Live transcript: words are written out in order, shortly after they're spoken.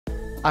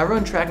I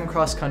run track and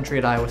cross country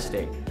at Iowa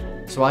State,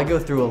 so I go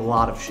through a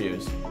lot of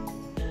shoes.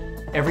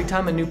 Every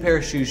time a new pair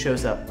of shoes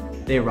shows up,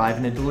 they arrive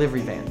in a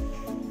delivery van.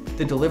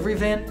 The delivery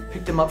van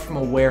picked them up from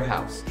a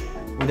warehouse,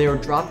 where they were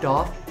dropped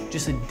off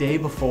just a day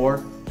before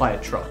by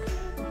a truck.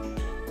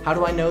 How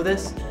do I know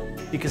this?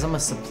 Because I'm a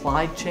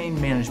supply chain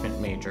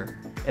management major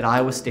at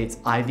Iowa State's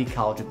Ivy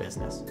College of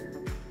Business.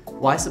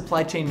 Why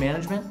supply chain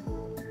management?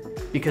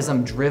 Because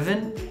I'm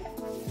driven,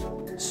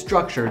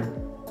 structured,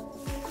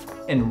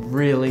 and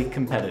really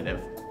competitive.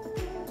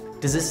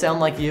 Does this sound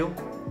like you?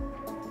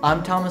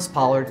 I'm Thomas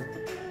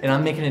Pollard, and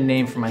I'm making a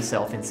name for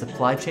myself in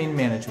supply chain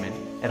management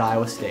at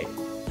Iowa State.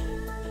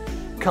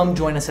 Come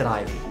join us at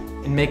Ivy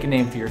and make a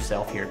name for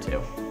yourself here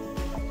too.